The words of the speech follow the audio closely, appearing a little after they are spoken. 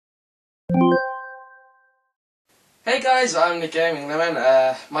Hey guys, I'm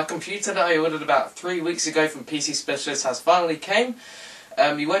TheGamingLemon. My computer that I ordered about 3 weeks ago from PC Specialist has finally came.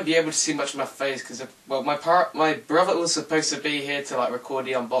 You won't be able to see much of my face because, well, my brother was supposed to be here to record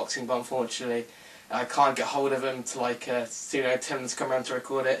the unboxing, but unfortunately I can't get hold of him to tell him to come around to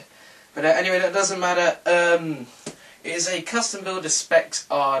record it. But anyway, that doesn't matter. It is a custom build. The specs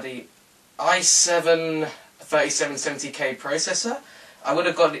are the i7 3770K processor. I would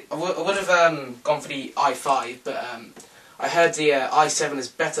have gone for the i5, but I heard the i7 is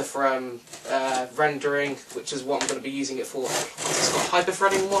better for rendering, which is what I'm going to be using it for. It's got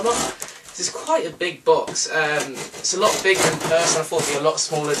hyper-threading and whatnot. This is quite a big box. It's a lot bigger in person. I thought it'd be a lot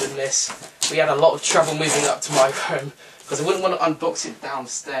smaller than this. We had a lot of trouble moving up to my room because I wouldn't want to unbox it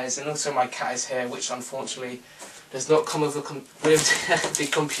downstairs, and also my cat is here, which unfortunately does not come with the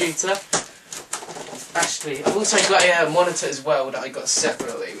computer. Actually, I've also got a monitor as well that I got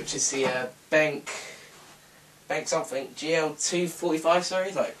separately, which is the Bank something GL245,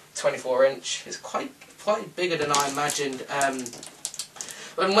 sorry, 24-inch. It's quite bigger than I imagined.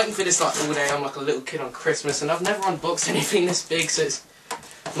 I've been waiting for this all day. I'm like a little kid on Christmas, and I've never unboxed anything this big, so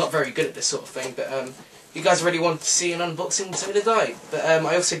I'm not very good at this sort of thing. But you guys really want to see an unboxing, so did I. But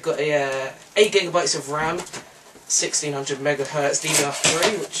I also got a 8 GB of RAM. 1600 megahertz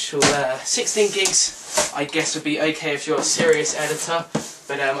DDR3, which will 16 gigs I guess would be okay if you're a serious editor,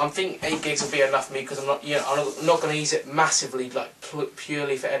 but I think 8 gigs will be enough for me because I'm not going to use it massively,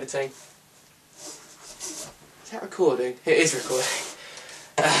 purely for editing. Is that recording? It is recording.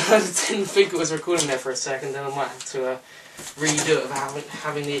 I didn't think it was recording there for a second, then I might have to redo it without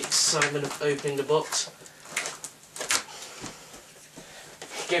having the excitement of opening the box.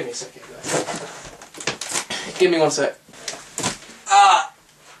 Give me a second, guys. Give me 1 sec. I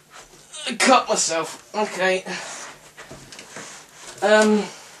cut myself. Okay. I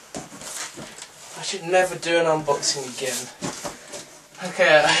should never do an unboxing again.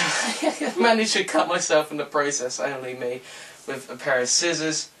 Okay, I managed to cut myself in the process, only me, with a pair of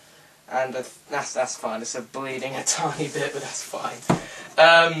scissors, and that's fine. It's bleeding a tiny bit, but that's fine.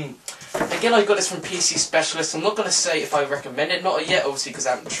 Again, I got this from PC Specialist. I'm not going to say if I recommend it, not yet, obviously, because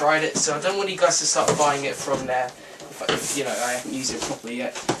I haven't tried it, so I don't want you guys to start buying it from there if I haven't used it properly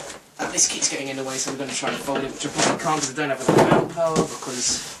yet. This keeps getting in the way, so I'm going to try and fold it, which I probably can't because I don't have a mount power,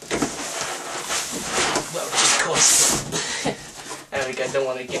 because, well, just because. There we go, don't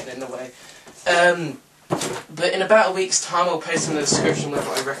want it getting in the way. But in about a week's time, I'll post in the description whether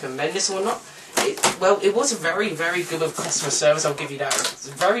I recommend this or not. It was very, very good with customer service, I'll give you that. It's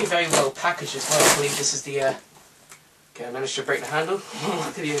very, very well packaged as well. I believe this is the, okay, I managed to break the handle.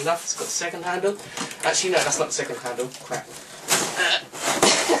 Luckily enough, it's got the second handle. Actually, no, that's not the second handle. Crap.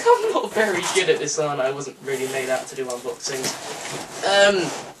 I'm not very good at this, aren't I? I wasn't really made out to do unboxings.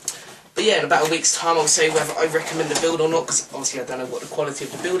 But yeah, in about a week's time, I'll say whether I recommend the build or not, because obviously I don't know what the quality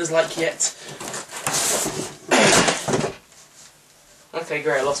of the build is like yet. Okay,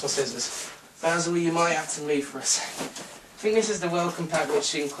 great, I lost my scissors. Basil, you might have to leave for a second. I think this is the welcome pack,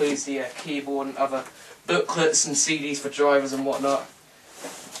 which includes the keyboard and other booklets and CDs for drivers and whatnot.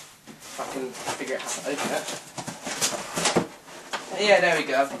 If I can figure out how to open it. Yeah, there we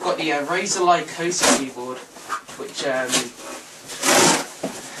go. I've got the Razer Corsair keyboard, which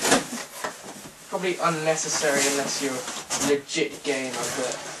probably unnecessary unless you're a legit gamer.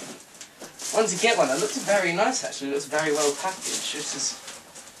 But once you get one, it looks very nice. Actually, it looks very well packaged. This is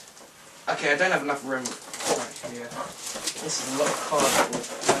okay. I don't have enough room right here. This is a lot of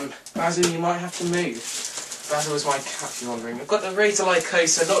cardboard. Basil, you might have to move. Basil is my cat, if you're wondering. I've got the Razer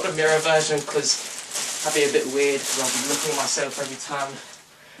Corsair, not the mirror version, because that'd be a bit weird because I'll be looking at myself every time.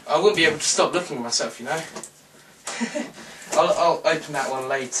 I wouldn't be able to stop looking at myself, you know. I'll open that one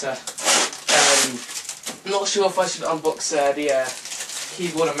later. I'm not sure if I should unbox the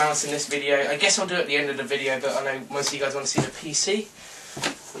keyboard and mouse in this video. I guess I'll do it at the end of the video, but I know most of you guys want to see the PC,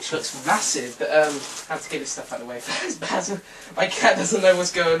 which looks massive, but I have to get this stuff out of the way first. Basil, my cat doesn't know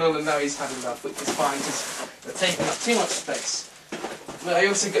what's going on and now he's had enough, which is fine because they're taking up too much space. But I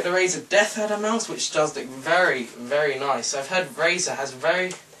also got the Razer Death Adder mouse, which does look very, very nice. I've heard Razer has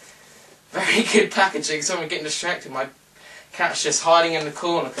very, very good packaging, so I'm getting distracted. My cat's just hiding in the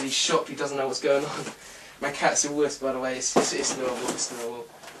corner because he's shocked, he doesn't know what's going on. My cat's the worst, by the way, it's normal, it's normal.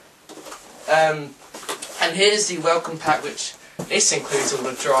 And here's the welcome pack, which this includes all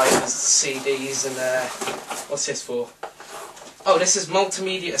the drivers, CDs, and what's this for? Oh, this is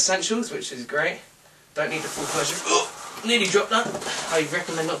Multimedia Essentials, which is great. Don't need the full version. Oh, nearly dropped that. I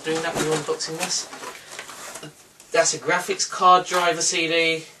recommend not doing that when you're unboxing this. That's a graphics card driver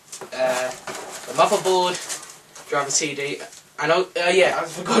CD, the motherboard, driver CD, And yeah, I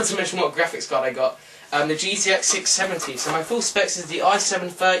forgot to mention what graphics card I got. The GTX 670. So my full specs is the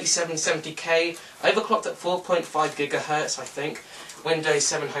i7-3770K, overclocked at 4.5 GHz, I think. Windows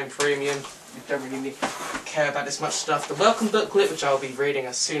 7 Home Premium. We don't really care about this much stuff. The welcome booklet, which I'll be reading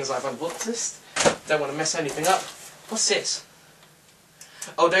as soon as I've unboxed this. Don't want to mess anything up. What's this?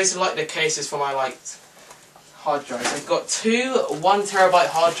 Oh, those are like the cases for my hard drives. I've got two 1 TB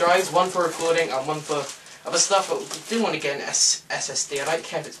hard drives, one for recording and one for other stuff. But I do want to get an SSD. I don't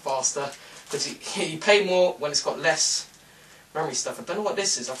care if it's faster, because you pay more when it's got less memory stuff. I don't know what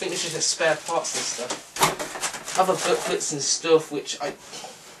this is. I think this is just spare parts and stuff. Other booklets and stuff, which I'm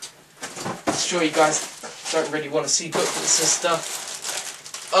sure you guys don't really want to see booklets and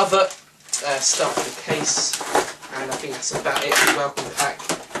stuff. Other stuff in the case, and I think that's about it. The welcome pack,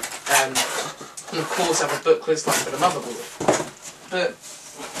 and of course other booklets like for the motherboard. But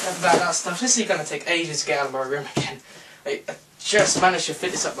about that stuff, this is going to take ages to get out of my room again. I just managed to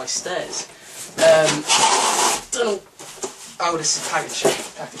fit this up my stairs. Don't know. Oh, this is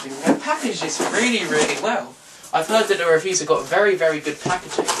packaging. They're packaged this really, really well. I've heard that the reviews have got very, very good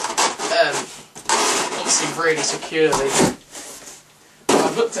packaging. Obviously, really securely.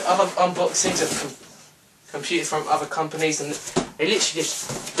 I've looked at other unboxings of computers from other companies, and they literally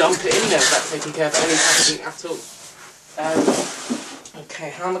just dump it in there without taking care of any packaging at all. Okay,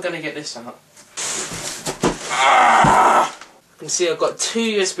 how am I going to get this out? You can see I've got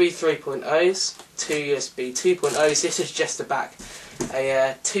two USB 3.0s, two USB 2.0s. This is just the back.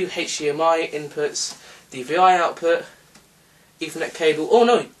 Two HDMI inputs, DVI output, Ethernet cable. Oh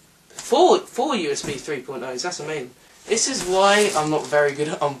no, four USB 3.0s. That's amazing. This is why I'm not very good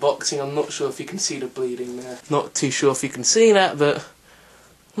at unboxing. I'm not sure if you can see the bleeding there. Not too sure if you can see that, but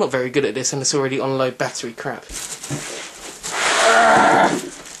I'm not very good at this, and it's already on low battery crap.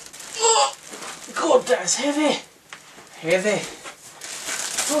 Oh, God, that's heavy. Heavy.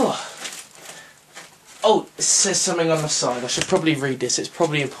 Oh, it says something on the side. I should probably read this. It's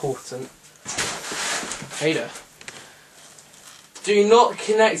probably important. Hey there. Do not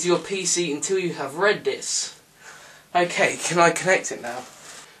connect your PC until you have read this. Okay, can I connect it now?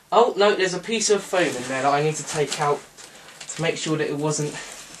 Oh, no, there's a piece of foam in there that I need to take out to make sure that it wasn't,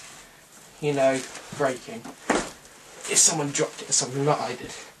 you know, breaking. If someone dropped it or something, not I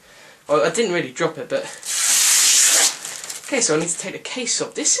did. Well, I didn't really drop it, but... Okay, so I need to take the case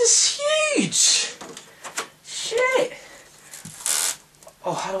off. This is huge! Shit!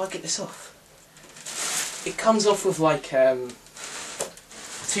 Oh, how do I get this off? It comes off with like two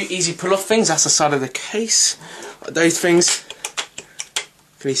easy pull off things. That's the side of the case. Those things.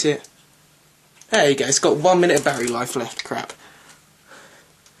 Can you see it? There you go. It's got 1 minute of battery life left. Crap.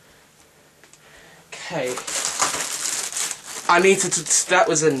 Okay. I need to. That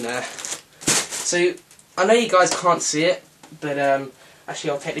was in there. So I know you guys can't see it, but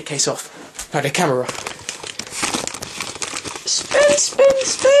actually I'll take the case off. No, the camera. Spin, spin,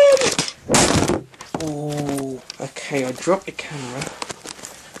 spin. Oh, okay. I dropped the camera,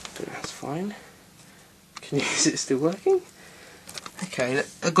 but that's fine. Is it still working? Okay,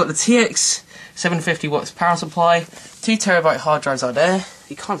 I've got the TX 750 watts power supply. 2 TB hard drives are there.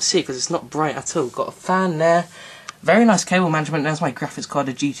 You can't see it because it's not bright at all. Got a fan there. Very nice cable management. There's my graphics card,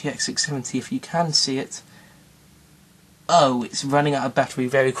 the GTX 670, if you can see it. Oh, it's running out of battery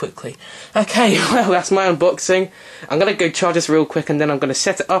very quickly. Okay, well, that's my unboxing. I'm going to go charge this real quick, and then I'm going to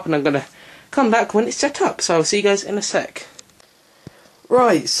set it up, and I'm going to come back when it's set up. So I'll see you guys in a sec.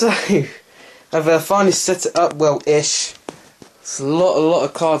 Right, so I've finally set it up, well-ish. It's a lot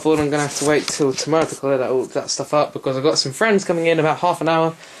of cardboard. I'm going to have to wait till tomorrow to clear all that stuff up, because I've got some friends coming in about half an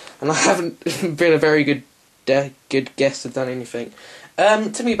hour, and I haven't been a very good guest to done anything.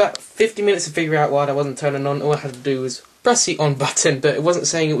 It took me about 50 minutes to figure out why that wasn't turning on. All I had to do was press the on button, but it wasn't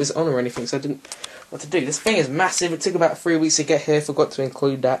saying it was on or anything, so I didn't know what to do. This thing is massive. It took about 3 weeks to get here. Forgot to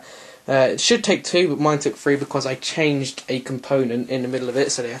include that. It should take 2, but mine took 3 because I changed a component in the middle of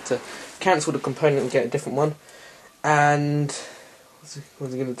it, so they had to cancel the component and get a different one. And what's it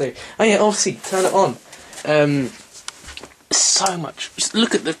going to do? Oh yeah, obviously turn it on. So much. Just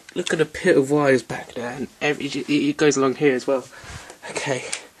look at the pit of wires back there, and it goes along here as well. Okay,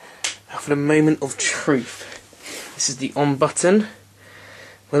 now for the moment of truth. This is the on button.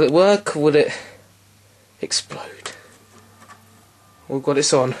 Will it work, or will it explode? We've got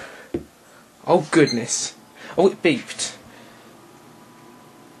this on. Oh goodness. Oh, it beeped.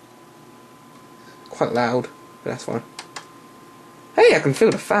 Quite loud, but that's fine. Hey, I can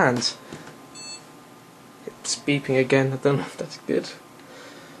feel the fans. It's beeping again. I don't know if that's good.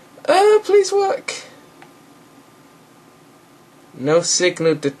 Please work. No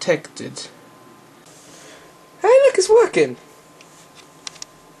signal detected. Hey, look, it's working.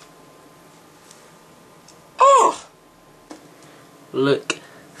 Look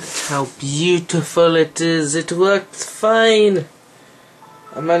at how beautiful it is. It worked fine.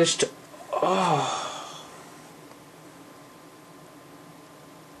 I managed to... Oh.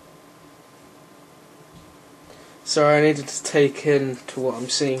 Sorry, I needed to take in to what I'm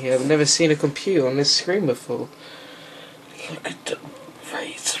seeing here. I've never seen a computer on this screen before. Look at the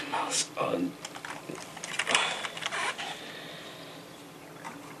razor mouse on.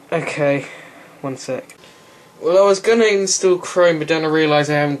 Okay, one sec. Well, I was gonna install Chrome, but then I realised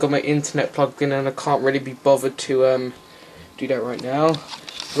I haven't got my internet plugged in and I can't really be bothered to do that right now.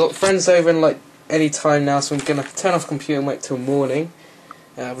 I've got friends over in like any time now, so I'm gonna turn off the computer and wait till morning.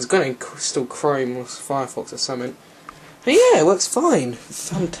 I was gonna install Chrome or Firefox or something. But yeah, it works fine.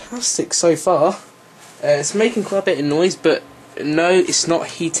 Fantastic so far. It's making quite a bit of noise, but no, it's not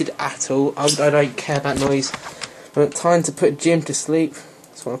heated at all. I don't care about noise. But time to put Jim to sleep.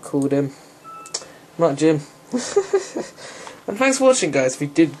 That's what I called him. Right, Jim. And thanks for watching, guys.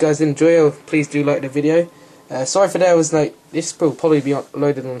 If you guys enjoy it, please do like the video. Sorry for there was no... This will probably be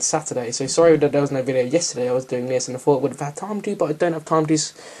uploaded on Saturday, so sorry that there was no video yesterday. I was doing this and I thought I would have had time to, but I don't have time to do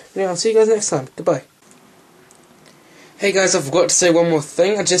this video. I'll see you guys next time. Goodbye. Hey guys, I forgot to say one more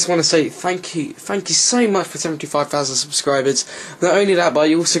thing. I just want to say thank you so much for 75,000 subscribers. Not only that, but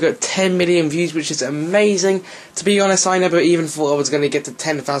you also got 10 million views, which is amazing. To be honest, I never even thought I was going to get to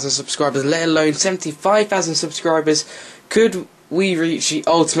 10,000 subscribers, let alone 75,000 subscribers. Could we reach the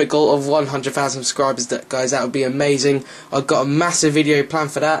ultimate goal of 100,000 subscribers, guys? That would be amazing. I've got a massive video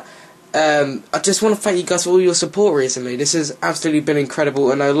planned for that. I just want to thank you guys for all your support recently. This has absolutely been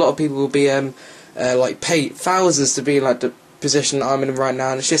incredible, and a lot of people will be like pay thousands to be in like the position I'm in right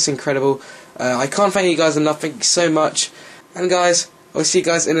now, and it's just incredible. I can't thank you guys enough. Thank you so much. And guys, I'll see you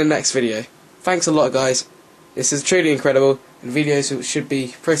guys in the next video. Thanks a lot, guys. This is truly incredible, and videos should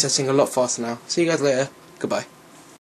be processing a lot faster now. See you guys later. Goodbye.